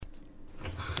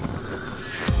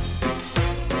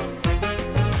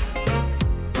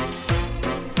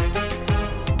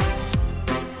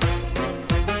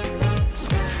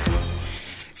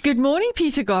Good morning,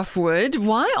 Peter Goffwood.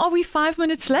 Why are we 5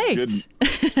 minutes late?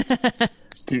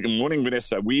 Good morning,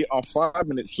 Vanessa. We are 5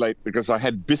 minutes late because I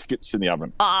had biscuits in the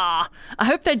oven. I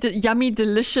hope they're yummy,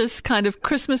 delicious, kind of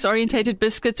Christmas-orientated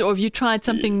biscuits, or have you tried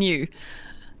something new?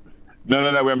 No.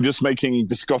 I'm just making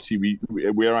biscotti.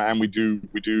 Where I am, we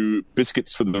do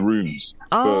biscuits for the rooms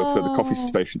for the coffee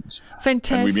stations.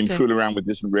 Fantastic. And we've been fooling around with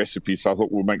different recipes. So I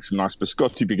thought we'll make some nice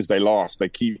biscotti because they last. They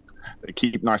keep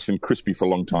nice and crispy for a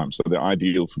long time. So they're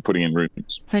ideal for putting in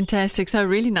rooms. Fantastic. So a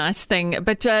really nice thing.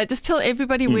 But just tell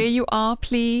everybody where you are,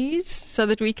 please, so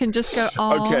that we can just go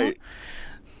on. Okay.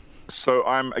 So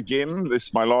this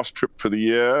is my last trip for the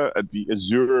year at the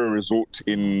Azura Resort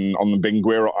on the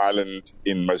Benguela Island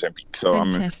in Mozambique. So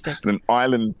Fantastic. I'm in an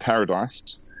island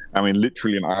paradise. I mean,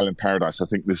 literally an island paradise. I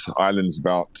think this island's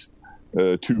about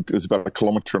about 1.5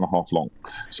 kilometers long.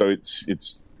 So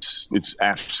it's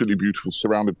absolutely beautiful,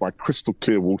 surrounded by crystal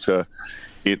clear water.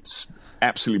 It's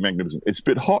absolutely magnificent. It's a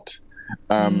bit hot.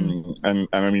 And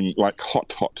I mean, like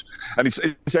hot, and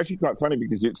it's actually quite funny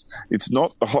because it's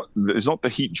not the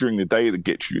heat during the day that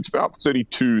gets you. It's about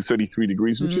 32, 33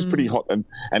 degrees, which is pretty hot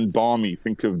and balmy.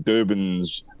 Think of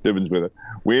Durban's weather.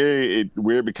 Where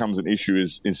it becomes an issue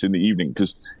is in the evening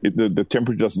because the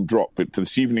temperature doesn't drop, but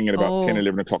this evening at about 10,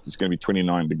 11 o'clock it's going to be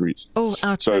 29 degrees. Oh,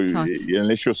 ouch, so that's hot.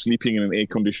 Unless you're sleeping in an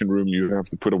air-conditioned room, you have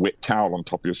to put a wet towel on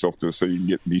top of yourself so you can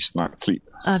get a decent night's sleep.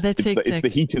 It's the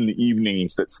heat in the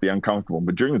evenings that's the uncomfortable,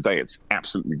 but during the day it's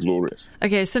absolutely glorious.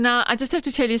 Okay, so now I just have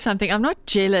to tell you something. I'm not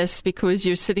jealous because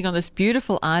you're sitting on this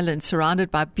beautiful island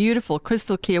surrounded by beautiful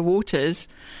crystal clear waters,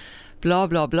 blah,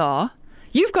 blah, blah.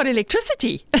 You've got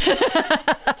electricity.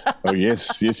 Oh,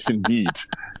 yes, indeed.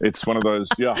 It's one of those,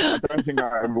 I don't think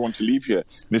I ever want to leave here.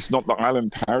 It's not the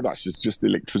island paradise, it's just the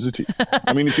electricity.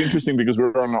 I mean, it's interesting because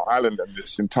we're on an island and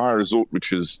this entire resort,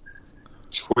 which is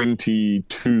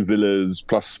 22 villas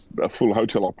plus a full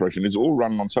hotel operation, is all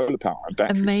run on solar power and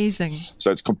batteries. Amazing.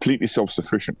 So it's completely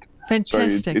self-sufficient.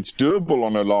 Fantastic. So it's doable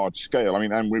on a large scale. I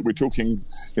mean, and we're talking,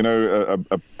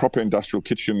 a proper industrial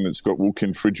kitchen that's got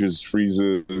walk-in fridges,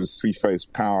 freezers, three-phase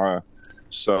power.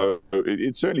 So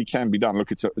it certainly can be done.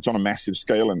 Look, it's on a massive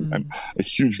scale and a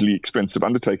hugely expensive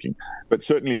undertaking, but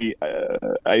certainly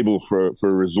able for a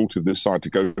resort of this side to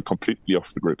go completely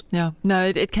off the grid. Yeah, no,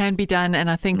 it can be done. And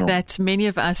I think that many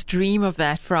of us dream of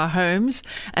that for our homes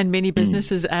and many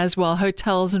businesses as well,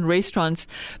 hotels and restaurants,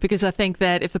 because I think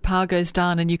that if the power goes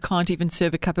down and you can't even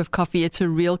serve a cup of coffee, it's a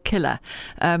real killer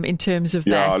in terms of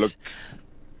that. Look,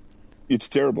 it's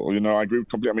terrible. I agree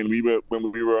completely. I mean,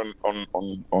 when we were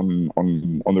on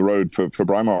the road for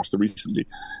Brymaster recently.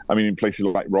 I mean, in places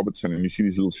like Robertson, and you see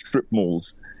these little strip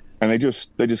malls, and they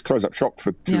just close up shop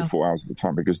for 2 or 4 hours at a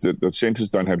time because the centres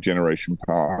don't have generation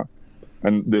power,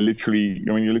 and you're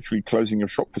literally closing your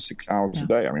shop for 6 hours a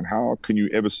day. I mean, how can you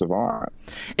ever survive?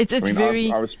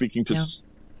 I was speaking to.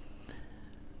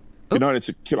 It's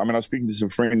a killer. I mean, I was speaking to some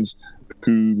friends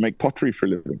who make pottery for a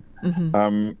living.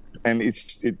 Mm-hmm. And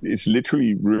it's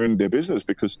literally ruined their business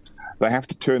because they have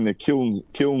to turn their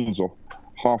kilns off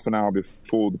half an hour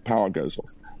before the power goes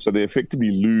off. So they effectively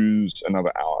lose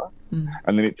another hour.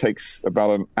 And then it takes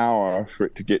about an hour for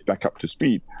it to get back up to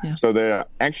speed. Yeah. So they're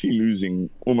actually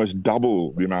losing almost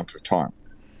double the amount of time.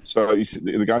 So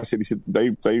the guy said,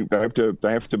 they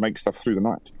have to make stuff through the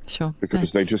night. Sure.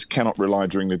 Because they just cannot rely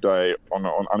during the day on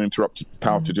uninterrupted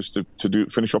power to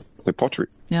finish off their pottery.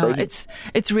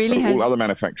 It's really all other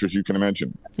manufacturers you can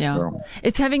imagine. Yeah.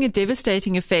 It's having a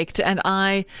devastating effect. And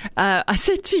I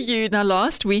said to you now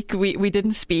last week we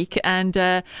didn't speak, and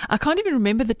I can't even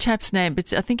remember the chap's name,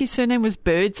 but I think his surname was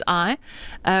Birdseye,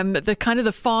 the kind of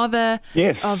the father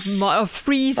of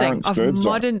freezing, of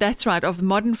modern. That's right, of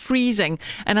modern freezing.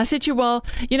 And I said to you, well,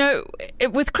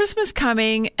 with Christmas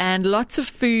coming and lots of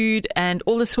food and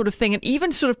all this sort of thing, and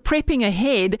even sort of prepping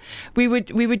ahead, we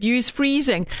would use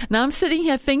freezing. Now I'm sitting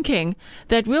here thinking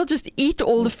that we'll just eat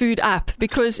all the food up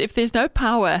because if there's no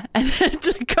power and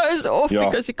it goes off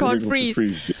because you can't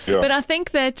freeze. But I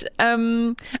think that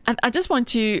I just want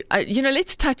to,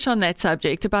 let's touch on that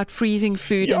subject about freezing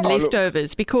food and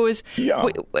leftovers because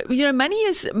money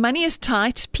is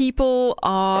tight. People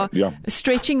are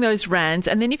stretching those rands.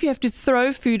 And then if you have to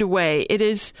throw food away,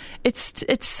 it's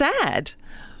sad.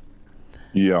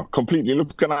 Yeah, completely.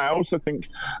 Look, and I also think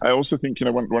one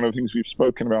of the things we've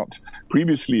spoken about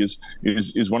previously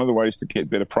is one of the ways to get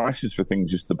better prices for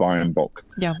things is to buy in bulk.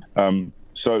 Yeah.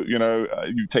 So,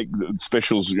 you take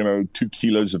specials, 2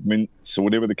 kilos of mince or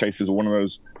whatever the case is, or one of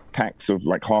those packs of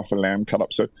like half a lamb cut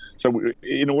up. So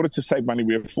in order to save money,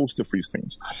 we are forced to freeze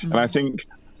things. And I think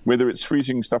whether it's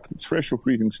freezing stuff that's fresh or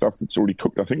freezing stuff that's already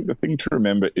cooked, I think the thing to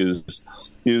remember is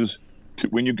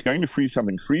when you're going to freeze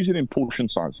something, freeze it in portion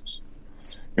sizes.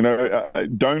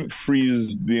 Don't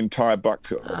freeze the entire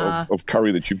bucket of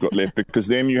curry that you've got left, because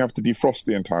then you have to defrost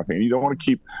the entire thing. You don't want to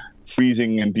keep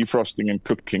freezing and defrosting and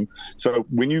cooking. So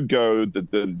when you go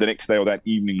the next day or that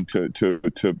evening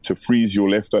to freeze your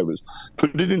leftovers,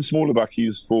 put it in smaller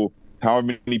buckets for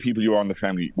however many people you are in the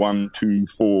family, 1, 2,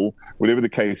 4, whatever the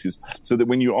case is, so that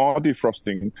when you are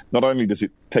defrosting, not only does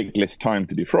it take less time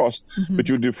to defrost, but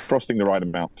you're defrosting the right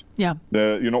amount. Yeah.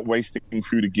 You're not wasting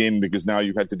food again because now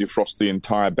you've had to defrost the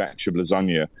entire batch of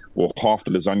lasagna, or half the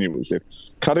lasagna was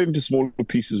left. Cut it into smaller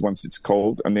pieces once it's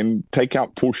cold, and then take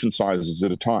out portion sizes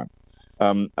at a time.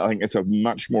 I think it's a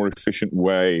much more efficient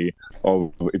way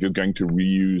of, if you're going to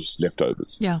reuse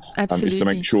leftovers. Yeah, absolutely. Is to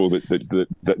make sure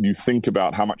that you think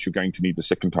about how much you're going to need the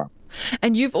second time.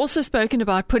 And you've also spoken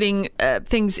about putting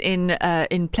things in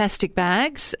plastic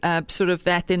bags, sort of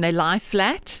that, then they lie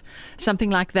flat,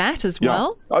 something like that as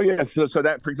well. Oh, yeah. So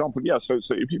that, for example, So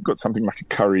if you've got something like a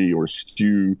curry or a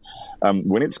stew,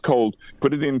 when it's cold,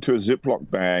 put it into a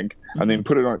Ziploc bag and then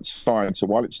put it on its side. So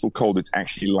while it's still cold, it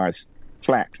actually lies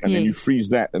flat, and then you freeze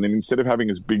that, and then instead of having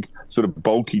this big sort of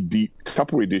bulky deep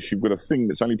Tupperware dish, you've got a thing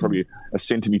that's only probably a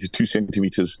centimeter, 2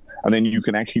 centimeters, and then you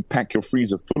can actually pack your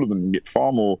freezer full of them and get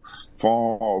far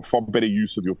better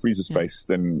use of your freezer space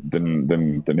than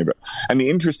ever. And the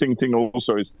interesting thing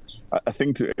also is, I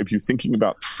think, if you're thinking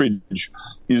about fridge,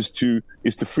 is to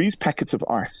freeze packets of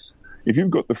ice. If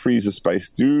you've got the freezer space,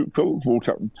 do fill it with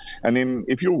water. And then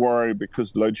if you're worried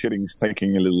because load shedding is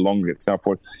taking a little longer,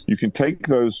 you can take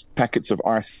those packets of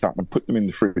ice out and put them in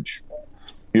the fridge.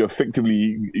 You're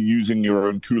effectively using your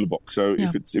own cooler box. So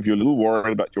if you're a little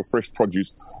worried about your fresh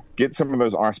produce, get some of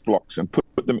those ice blocks and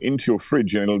put them into your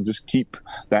fridge, and it'll just keep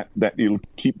that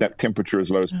temperature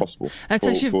as low as possible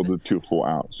for the 2 or 4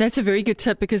 hours. That's a very good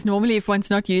tip, because normally if one's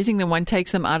not using them, one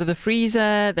takes them out of the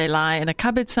freezer, they lie in a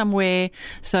cupboard somewhere.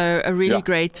 So a really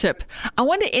great tip. I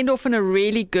want to end off on a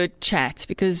really good chat,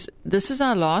 because this is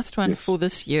our last one for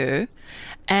this year.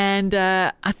 And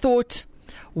I thought,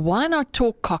 why not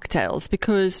talk cocktails?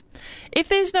 Because if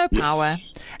there's no power,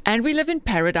 and we live in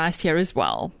paradise here as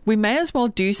well, we may as well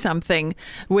do something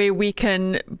where we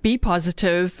can be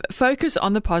positive, focus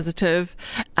on the positive,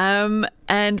 and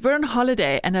we're on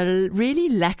holiday, and a really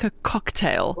lacquer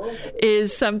cocktail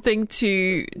is something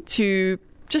to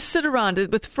just sit around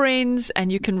with friends,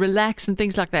 and you can relax and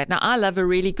things like that. Now, I love a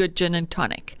really good gin and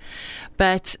tonic,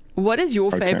 but what is your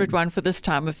favorite one for this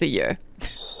time of the year?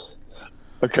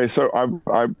 Okay, so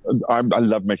I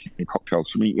love making cocktails.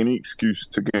 For me, any excuse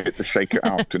to get the shaker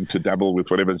out and to dabble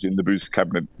with whatever's in the booze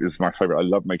cabinet is my favorite. I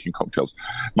love making cocktails.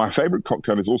 My favorite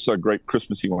cocktail is also a great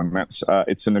Christmassy one. It's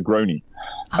a Negroni,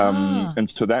 and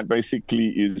so that basically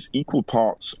is equal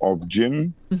parts of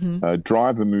gin,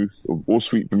 dry vermouth or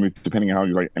sweet vermouth, depending on how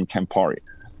you like, and Campari.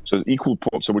 So equal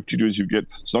parts. So what you do is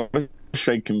it's not a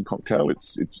shaken cocktail,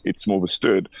 it's more of a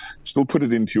stirred. Still put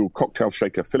it into your cocktail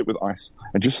shaker, fill it with ice,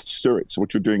 and just stir it. So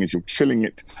what you're doing is you're chilling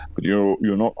it, but you're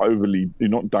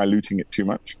not diluting it too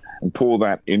much, and pour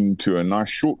that into a nice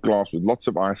short glass with lots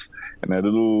of ice and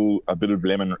a bit of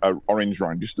lemon, orange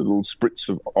rind, just a little spritz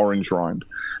of orange rind.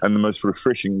 And the most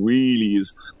refreshing really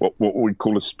is what we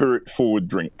call a spirit forward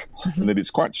drink, and that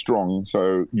it's quite strong,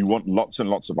 so you want lots and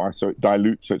lots of ice, so it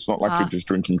dilutes, so it's not like you're just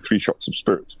drinking 3 shots of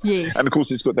spirits. And of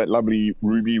course it's got that lovely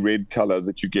ruby red color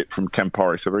that you get from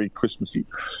Campari, so very Christmassy.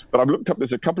 But I've looked up,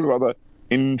 there's a couple of other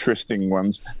interesting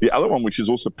ones. The other one, which is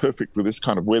also perfect for this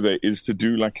kind of weather, is to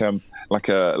do like a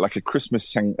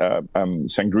Christmas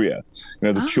sangria,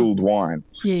 the chilled wine.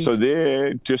 So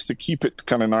there, just to keep it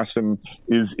kind of nice, and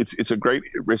it's a great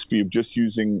recipe of just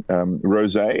using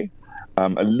rosé,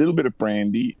 a little bit of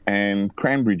brandy, and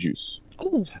cranberry juice.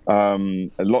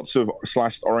 Lots of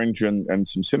sliced orange and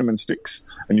some cinnamon sticks,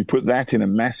 and you put that in a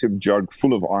massive jug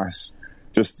full of ice.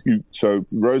 So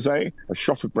rosé, a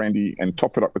shot of brandy, and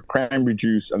top it up with cranberry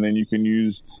juice, and then you can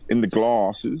use in the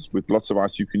glasses with lots of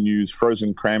ice. You can use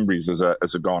frozen cranberries as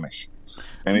a garnish.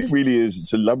 And it really is.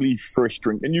 It's a lovely fresh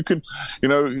drink, and you can,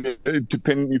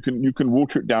 you can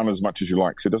water it down as much as you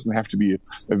like. So it doesn't have to be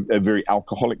a very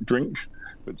alcoholic drink,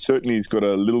 but certainly it's got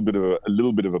a little bit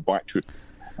of a bite to it.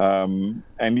 And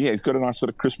it's got a nice sort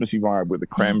of Christmassy vibe with the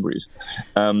cranberries.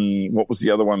 What was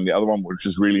the other one? The other one, which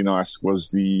is really nice,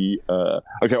 was the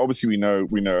obviously we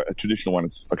know a traditional one.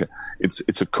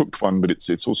 It's a cooked one, but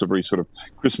it's also very sort of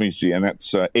Christmassy, and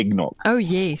that's eggnog. Oh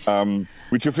yes.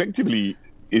 Which effectively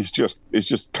is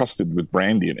just custard with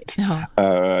brandy in it.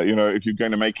 If you're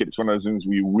going to make it, it's one of those things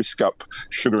where you whisk up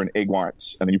sugar and egg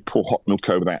whites, and then you pour hot milk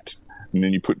over that, and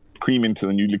then you put cream into,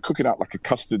 and you cook it out like a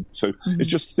custard. So it's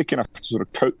just thick enough to sort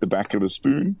of coat the back of a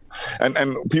spoon.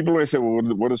 And people always say, well,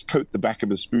 what does coat the back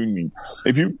of a spoon mean?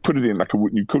 If you put it in like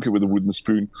you cook it with a wooden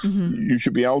spoon, you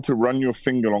should be able to run your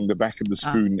finger along the back of the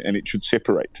spoon and it should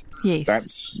separate. Yes.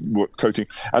 That's what coating.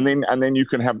 And then you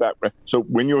can have that. So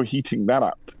when you're heating that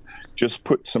up, just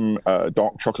put some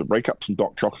dark chocolate, break up some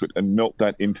dark chocolate and melt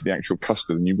that into the actual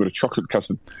custard. And you've got a chocolate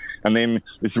custard. And then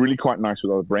it's really quite nice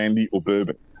with either brandy or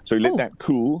bourbon. So you let that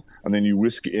cool, and then you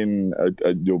whisk in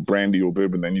your brandy or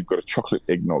bourbon. Then you've got a chocolate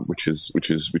eggnog, which is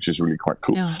really quite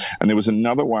cool. Yeah. And there was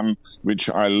another one which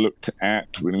I looked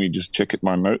at when we just check at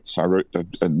my notes. I wrote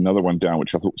another one down,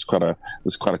 which I thought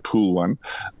was quite a cool one.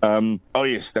 Oh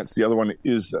yes, that's the other one.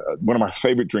 Is one of my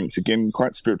favorite drinks. Again,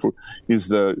 quite spiritual. Is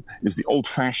the old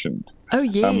fashioned. Oh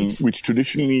yes, which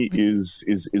traditionally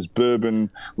is bourbon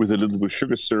with a little bit of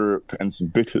sugar syrup and some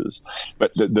bitters.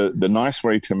 But the nice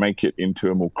way to make it into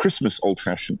a more Christmas old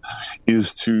fashioned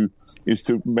is to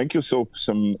make yourself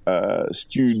some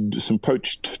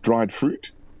poached dried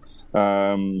fruit.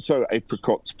 So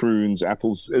apricots, prunes,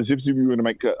 apples, as if you were to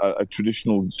make a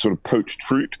traditional sort of poached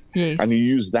fruit. Yes. And you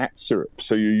use that syrup.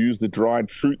 So you use the dried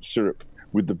fruit syrup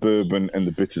with the bourbon and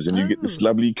the bitters, and you get this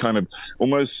lovely kind of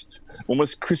almost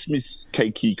Christmas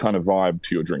cakey kind of vibe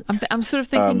to your drink. I'm sort of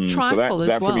thinking trifle so as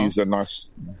that well. for me is a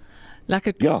nice, like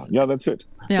a yeah, that's it.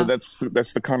 Yeah. So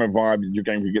that's the kind of vibe you're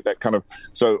going to get. That kind of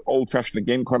old fashioned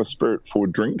again, quite a spirit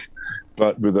forward drink,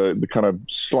 but with the kind of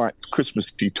slight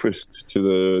Christmassy twist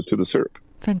to the syrup.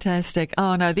 Fantastic.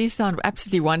 Oh, no, these sound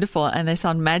absolutely wonderful and they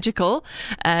sound magical.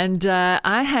 And we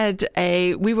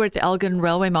were at the Elgin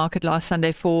Railway Market last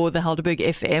Sunday for the Helderberg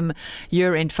FM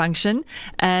year-end function.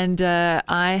 And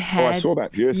I saw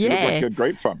that. Yes, yeah. It looked like a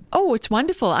great fun. Oh, it's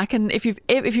wonderful. If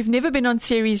you've never been on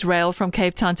Ceres Rail from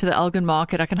Cape Town to the Elgin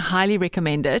Market, I can highly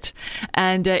recommend it.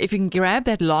 And if you can grab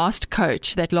that last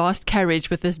coach, that last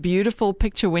carriage with this beautiful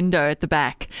picture window at the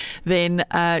back, then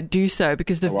do so,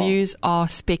 because the views are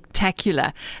spectacular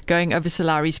going over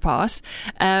Solaris Pass.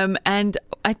 And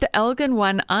at the Elgin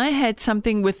one, I had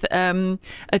something with a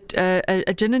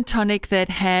gin and tonic that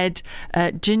had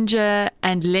ginger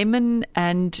and lemon,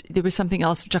 and there was something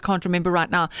else which I can't remember right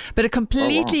now, but a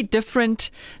completely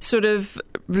different sort of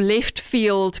left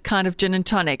field kind of gin and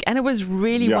tonic. And it was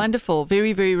really wonderful,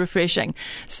 very, very refreshing.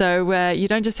 So you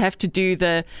don't just have to do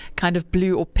the kind of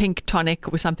blue or pink tonic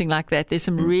or something like that. There's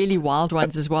some really wild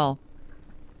ones as well.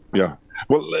 Yeah.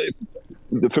 Well,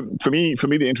 for me,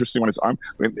 the interesting one is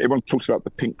everyone talks about the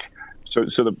pink. So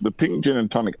the pink gin and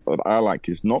tonic that I like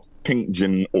is not pink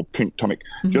gin or pink tonic,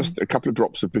 just a couple of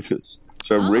drops of bitters.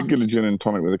 So regular gin and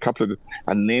tonic with a couple of,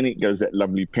 and then it goes that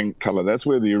lovely pink color. That's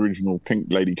where the original pink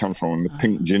lady comes from, and the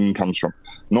pink gin comes from,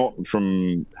 not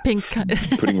from pink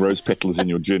putting rose petals in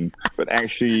your gin, but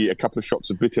actually a couple of shots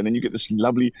of bitter, and then you get this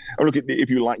lovely. Oh, look, if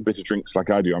you like bitter drinks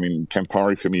like I do, I mean,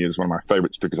 Campari for me is one of my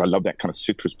favorites because I love that kind of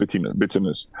citrus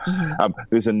bitterness.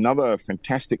 There's another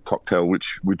fantastic cocktail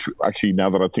which actually, now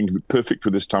that I think of it, perfect for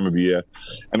this time of year,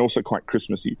 and also quite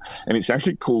Christmassy, and it's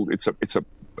actually called it's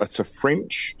a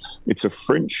French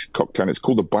cocktail. It's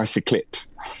called a bicyclette.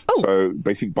 So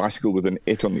basic bicycle with an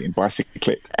et on the end,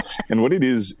 bicyclette. And what it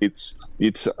is, it's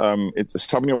a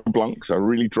Sauvignon Blanc, so a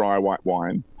really dry white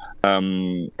wine,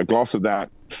 a glass of that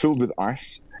filled with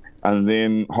ice, and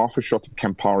then half a shot of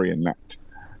Campari in that.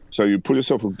 So you pull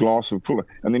yourself a glass of full,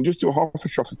 and then just do a half a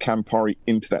shot of Campari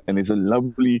into that, and there's a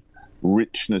lovely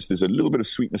richness. There's a little bit of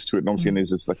sweetness to it, and obviously, and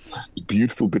there's this like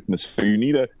beautiful bitterness. So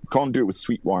you can't do it with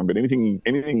sweet wine, but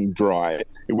anything dry,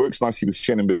 it works nicely with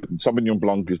Chenin. But Sauvignon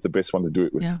Blanc is the best one to do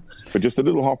it with. Yeah. But just a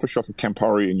little half a shot of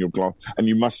Campari in your glass, and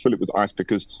you must fill it with ice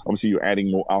because obviously you're adding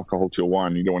more alcohol to your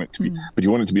wine. You don't want it to be, but you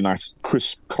want it to be nice,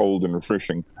 crisp, cold, and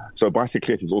refreshing. So a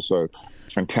bicyclette is also a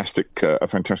fantastic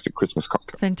Christmas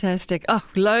cocktail. Fantastic. Oh,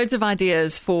 loads of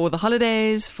ideas for the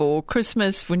holidays, for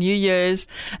Christmas, for New Year's,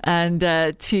 and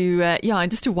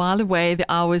just to while away the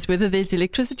hours, whether there's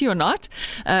electricity or not,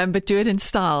 but do it in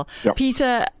style. Yep.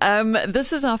 Peter,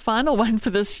 this is our final one for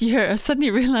this year. I suddenly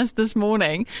realized this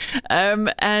morning. How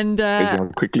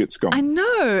quickly it's gone. I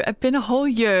know. It's been a whole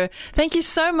year. Thank you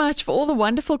so much for all the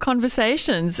wonderful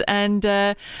conversations and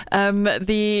I've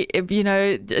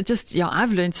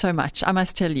learned so much. I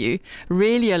must tell you,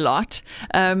 really a lot.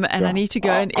 I need to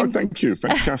go thank you.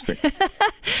 Fantastic.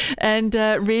 and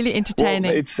really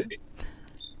entertaining. Well,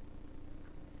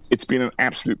 it's been an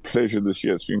absolute pleasure this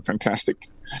year. It's been fantastic.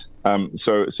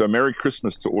 So Merry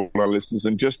Christmas to all our listeners.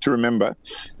 And just to remember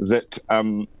that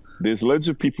there's loads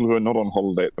of people who are not on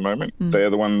holiday at the moment. They are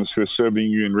the ones who are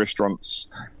serving you in restaurants,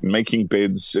 making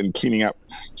beds and cleaning up.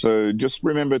 So just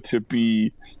remember to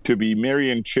be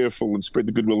merry and cheerful and spread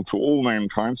the goodwill to all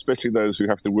mankind, especially those who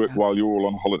have to work while you're all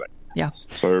on holiday. Yeah.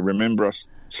 So remember us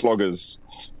sloggers.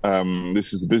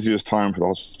 This is the busiest time for the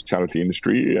hospitality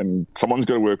industry, and someone's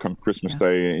got to work on Christmas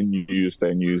Day and New Year's Day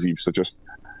and New Year's Eve. So just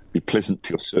be pleasant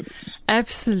to your servants.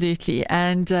 Absolutely.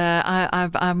 And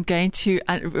I'm going to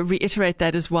reiterate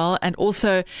that as well. And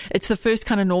also, it's the first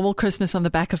kind of normal Christmas on the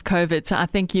back of COVID. So I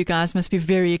think you guys must be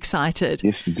very excited.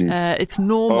 Yes, indeed. It's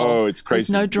normal. Oh, it's crazy. There's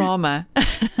no drama.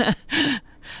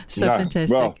 So no.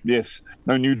 fantastic. Well, yes.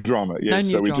 No new drama. Yes. No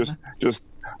new so we're drama. just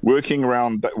working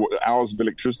around hours of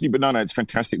electricity. But no, it's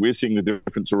fantastic. We're seeing the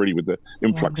difference already with the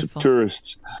influx of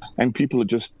tourists. And people are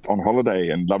just on holiday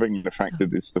and loving the fact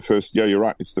that it's the first, you're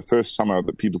right, it's the first summer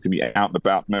that people can be out and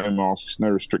about, no masks, no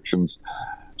restrictions.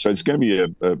 So it's going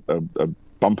to be a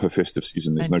bumper festive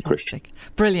season, there's Fantastic. No question.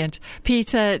 Brilliant.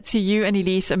 Peter, to you and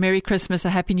Elise, a Merry Christmas, a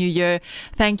Happy New Year.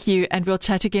 Thank you, and we'll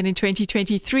chat again in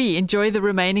 2023. Enjoy the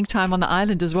remaining time on the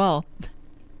island as well.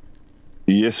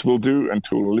 Yes, we'll do. And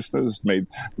to all the listeners, may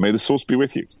the source be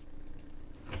with you.